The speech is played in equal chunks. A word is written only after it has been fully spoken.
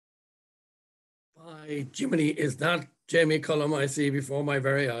My Jiminy, is that Jamie Cullum I see before my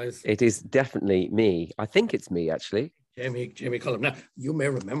very eyes? It is definitely me. I think it's me, actually. Jamie Cullum. Now, you may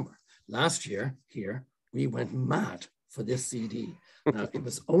remember last year here, we went mad for this CD. Now, it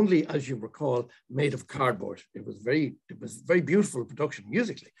was only, as you recall, made of cardboard. It was very beautiful production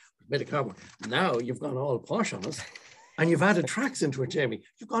musically. It was made of cardboard. Now you've gone all posh on us and you've added tracks into it, Jamie.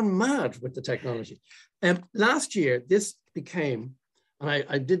 You've gone mad with the technology. Last year, this became, and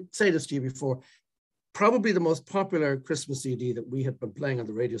I did say this to you before, probably the most popular Christmas CD that we had been playing on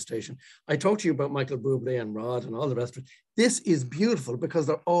the radio station. I talked to you about Michael Bublé and Rod and all the rest of it. This is beautiful because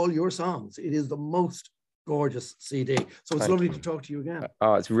they're all your songs. It is the most gorgeous CD. So it's lovely to talk to you again.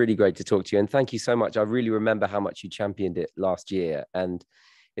 Oh, it's really great to talk to you. And thank you so much. I really remember how much you championed it last year. And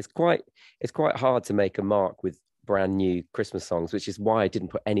it's quite hard to make a mark with brand new Christmas songs, which is why I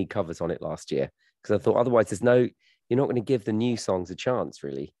didn't put any covers on it last year. Because I thought otherwise you're not going to give the new songs a chance,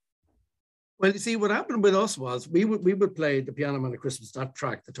 really. Well, you see, what happened with us was we would play the Pianoman At Christmas, that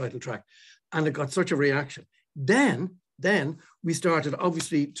track, the title track, and it got such a reaction. Then we started,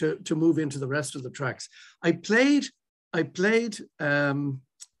 obviously, to move into the rest of the tracks. I played, How Do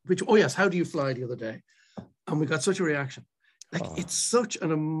You Fly the other day, and we got such a reaction. It's such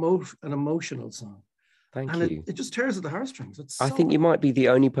an emotional song. Thank you. It just tears at the heartstrings. I think you might be the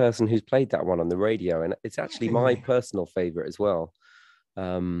only person who's played that one on the radio, and it's actually my personal favorite as well.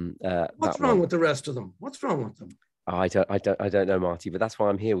 What's wrong with the rest of them? What's wrong with them? I don't know, Marty, but that's why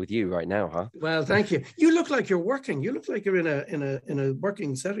I'm here with you right now, huh? Well, thank you. You look like you're working. You look like you're in a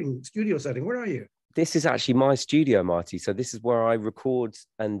working setting, studio setting. Where are you? This is actually my studio, Marty. So this is where I record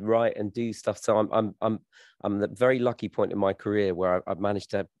and write and do stuff. So I'm at a very lucky point in my career where I've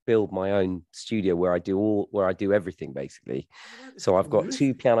managed to build my own studio where I do everything basically. So I've got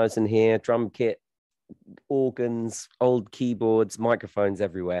 2 pianos in here, drum kit, organs, old keyboards, microphones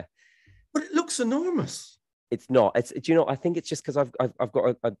everywhere. But it looks enormous. It's not. Do you know? I think it's just because I've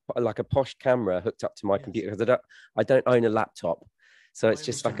got a posh camera hooked up to my computer, because I don't own a laptop, so it's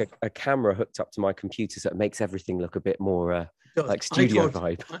just like a camera hooked up to my computer, so it makes everything look a bit more like studio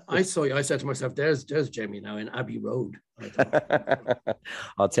vibe. I saw you. I said to myself, "There's Jamie now in Abbey Road."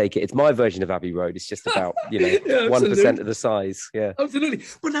 I'll take it. It's my version of Abbey Road. It's just about 1% of the size. Yeah, absolutely.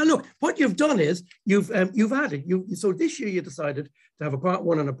 But now look, what you've done is you've added so this year you decided to have a part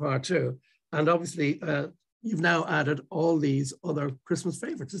 1 and a part 2, and obviously you've now added all these other Christmas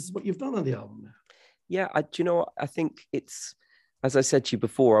favorites. This is what you've done on the album now. Yeah, I think it's, as I said to you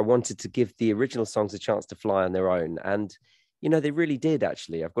before, I wanted to give the original songs a chance to fly on their own, and they really did.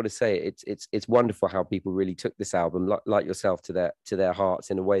 Actually, I've got to say, it's wonderful how people really took this album, like yourself, to their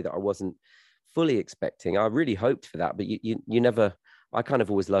hearts in a way that I wasn't fully expecting. I really hoped for that, but you never. I kind of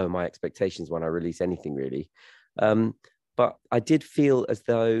always lower my expectations when I release anything, really. But I did feel as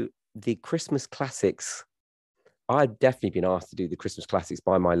though the Christmas classics. I've definitely been asked to do the Christmas classics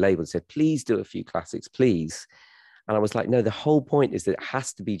by my label. Said, please do a few classics, please. And I was like, no, the whole point is that it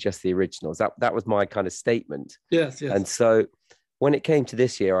has to be just the originals. That was my kind of statement. Yes. And so when it came to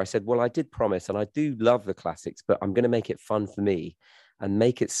this year, I said, well, I did promise, and I do love the classics, but I'm going to make it fun for me and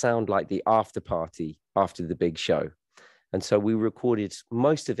make it sound like the after party after the big show. And so we recorded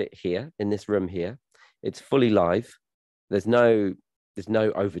most of it here in this room here. It's fully live. There's no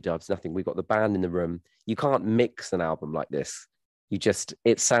overdubs, nothing. We've got the band in the room. You can't mix an album like this.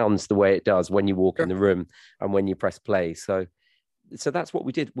 It sounds the way it does when you walk in the room and when you press play. So that's what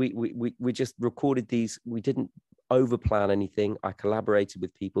we did. We just recorded these. We didn't overplan anything. I collaborated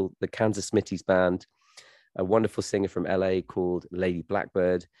with people, the Kansas Smitty's band, a wonderful singer from LA called Lady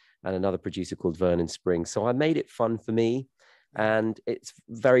Blackbird, and another producer called Vernon Springs. So I made it fun for me. And it's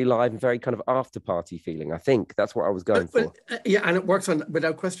very live and very kind of after party feeling. I think that's what I was going for. Yeah, and it works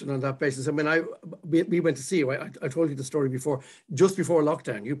without question on that basis. I mean, we went to see you. I told you the story before. Just before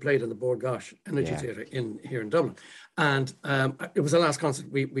lockdown, you played in the Bord Gáis Energy Theatre here in Dublin, and it was the last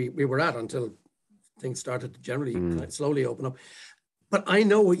concert we were at until things started to generally slowly open up. But I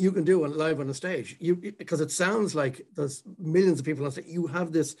know what you can do live on a stage. Because it sounds like there's millions of people on stage. You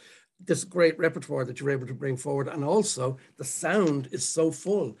have this great repertoire that you're able to bring forward, and also the sound is so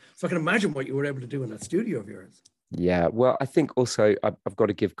full. So I can imagine what you were able to do in that studio of yours. Yeah, well, I think also I've got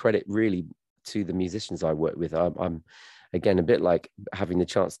to give credit really to the musicians I work with. I'm again a bit like having the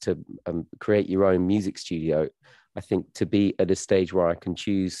chance to create your own music studio. I think to be at a stage where I can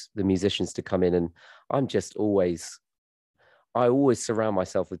choose the musicians to come in, and I always surround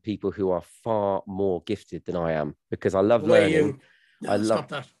myself with people who are far more gifted than I am, because I love learning. Stop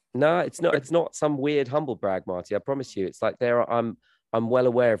that. No, it's not some weird humble brag, Marty. I promise you. It's like I'm I'm well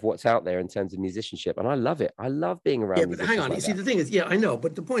aware of what's out there in terms of musicianship, and I love it. I love being around musicians. But hang on. Like you see, the thing is, I know,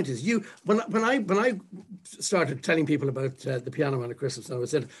 but the point is, when I started telling people about the Pianoman at Christmas,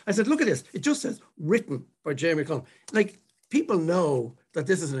 and I said, look at this. It just says written by Jamie Cullum. Like, people know that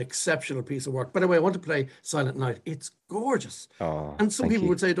this is an exceptional piece of work. By the way, I want to play Silent Night. It's gorgeous. Oh, and some people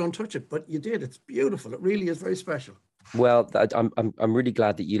would say, don't touch it, but you did. It's beautiful. It really is very special. Well, I'm really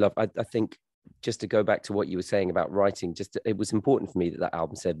glad that you love. I think, just to go back to what you were saying about writing, it was important for me that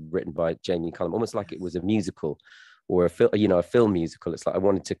album said written by Jamie Cullum, almost like it was a musical or a film musical. It's like I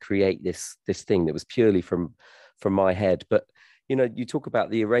wanted to create this thing that was purely from my head. But you talk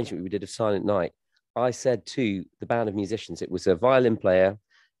about the arrangement we did of Silent Night. I said to the band of musicians, it was a violin player,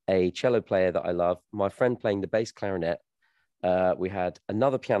 a cello player that I love, my friend playing the bass clarinet. We had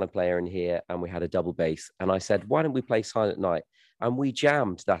another piano player in here, and we had a double bass. And I said, why don't we play Silent Night? And we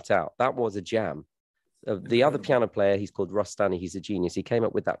jammed that out. That was a jam. The other piano player, he's called Russ Stanley. He's a genius. He came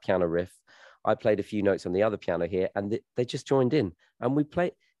up with that piano riff. I played a few notes on the other piano here, and they just joined in. And we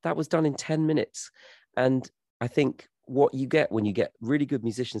played. That was done in 10 minutes. And I think what you get when you get really good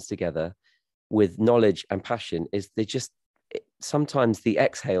musicians together with knowledge and passion is sometimes the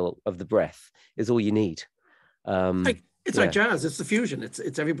exhale of the breath is all you need. It's like jazz. It's the fusion. It's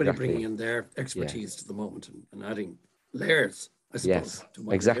everybody Exactly. bringing in their expertise to the moment and adding layers, I suppose. Yes, to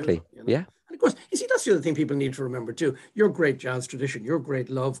what exactly. It is, Yeah. And of course, you see, that's the other thing people need to remember too. Your great jazz tradition, your great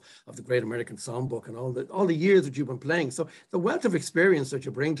love of the Great American Songbook, and all the years that you've been playing. So the wealth of experience that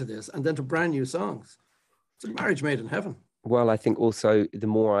you bring to this, and then to brand new songs, it's a marriage made in heaven. Well, I think also the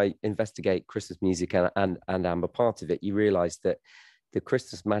more I investigate Christmas music and am a part of it, you realize that the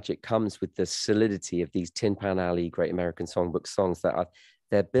Christmas magic comes with the solidity of these Tin Pan Alley Great American Songbook songs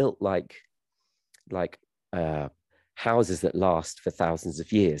they're built like houses that last for thousands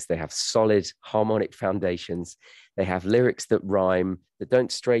of years. They have solid harmonic foundations. They have lyrics that rhyme, that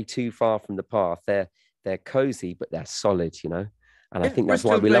don't stray too far from the path. They're cozy, but they're solid, And I think that's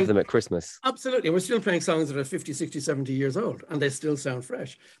why we love them at Christmas. Absolutely. We're still playing songs that are 50, 60, 70 years old, and they still sound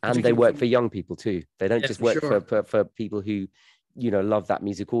fresh. And they work for young people too. They don't just work for people who, love that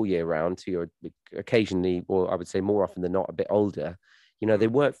music all year round, who are occasionally, or I would say more often than not, a bit older. They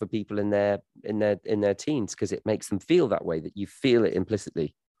work for people in their teens, because it makes them feel that way, that you feel it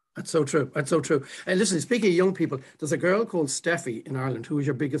implicitly. That's so true. That's so true. And listen, speaking of young people, there's a girl called Steffi in Ireland who is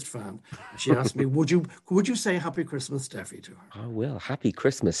your biggest fan. She asked me, would you say Happy Christmas, Steffi, to her? I will. Happy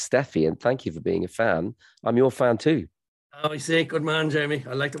Christmas, Steffi, and thank you for being a fan. I'm your fan too. Oh, you see, good man, Jamie.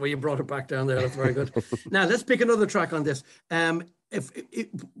 I like the way you brought it back down there. That's very good. Now, let's pick another track on this. What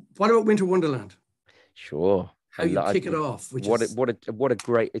about Winter Wonderland? Sure. How you kick it off? What a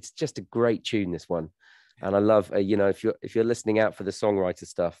great! It's just a great tune, this one, and I love. If you're listening out for the songwriter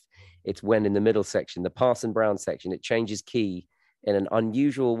stuff, it's when in the middle section, the Parson Brown section, it changes key in an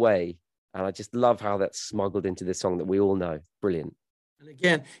unusual way, and I just love how that's smuggled into this song that we all know. Brilliant. And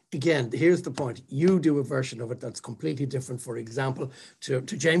again, here's the point. You do a version of it that's completely different, for example, to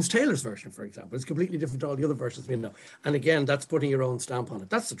James Taylor's version, for example. It's completely different to all the other versions we know. And again, that's putting your own stamp on it.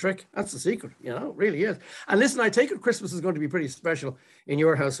 That's the trick. That's the secret. It really is. And listen, I take it Christmas is going to be pretty special in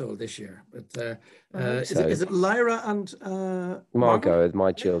your household this year. But is it Lyra and Margot,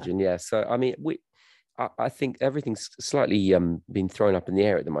 my children? Yeah. So, I mean, I think everything's slightly been thrown up in the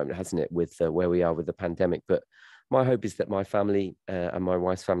air at the moment, hasn't it, with where we are with the pandemic. But my hope is that my family and my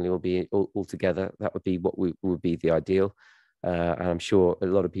wife's family will be all together. That would be what would be the ideal. And I'm sure a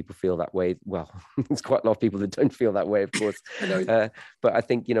lot of people feel that way. Well, there's quite a lot of people that don't feel that way, of course. But I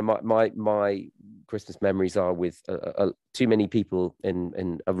think, my Christmas memories are with too many people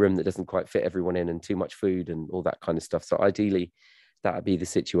in a room that doesn't quite fit everyone in, and too much food and all that kind of stuff. So ideally, that would be the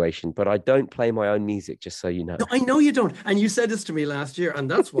situation. But I don't play my own music, just so you know. No, I know you don't. And you said this to me last year, and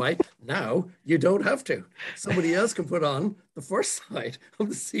that's why now you don't have to. Somebody else can put on the first side of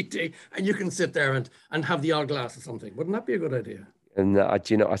the CD, and you can sit there and have the odd glass or something. Wouldn't that be a good idea? And I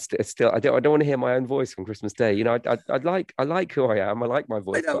don't want to hear my own voice on Christmas Day. I like who I am. I like my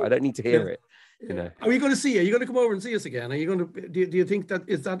voice, but I don't need to hear it. Are we going to see you? Are you going to come over and see us again? Are you going to? Do you think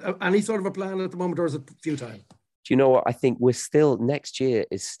is that any sort of a plan at the moment, or is it futile? Do you know what? I think next year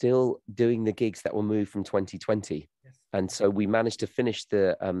is still doing the gigs that will move from 2020. Yes. And so we managed to finish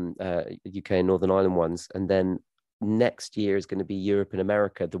the UK and Northern Ireland ones. And then next year is going to be Europe and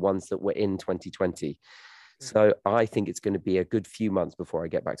America, the ones that were in 2020. Yeah. So I think it's going to be a good few months before I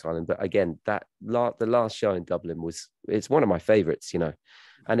get back to Ireland. But again, the last show in Dublin it's one of my favorites, and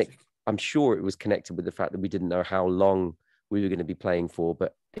I'm sure it was connected with the fact that we didn't know how long we were going to be playing for,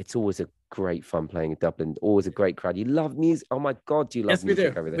 but it's always a great fun playing in Dublin. Always a great crowd. You love music. Oh my God, do you love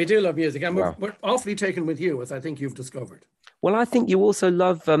music over there? We do love music. And we're awfully taken with you, as I think you've discovered. Well, I think you also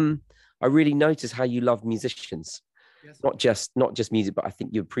love. I really notice how you love musicians. Yes. Not just music, but I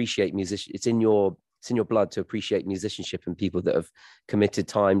think you appreciate music. It's in your blood to appreciate musicianship and people that have committed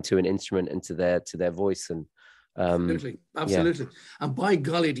time to an instrument and to their voice. And Absolutely. And by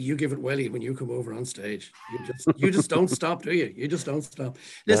golly, do you give it welly when you come over on stage? You just don't stop, do you? You just don't stop.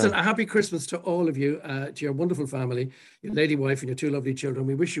 Listen, a happy Christmas to all of you, to your wonderful family, your lady wife and your two lovely children.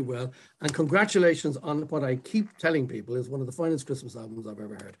 We wish you well. And congratulations on what I keep telling people is one of the finest Christmas albums I've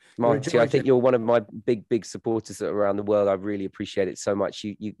ever heard. Marty, I think you're one of my big supporters around the world. I really appreciate it so much.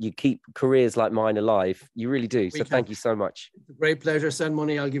 You keep careers like mine alive. You really do. So thank you so much. It's a great pleasure. Send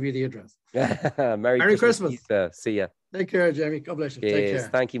money. I'll give you the address. Merry Christmas. See ya. Take care, Jamie. God bless you. Cheers. Take care.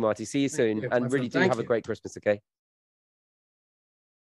 Thank you, Marty. See you soon. And really do have a great Christmas, okay?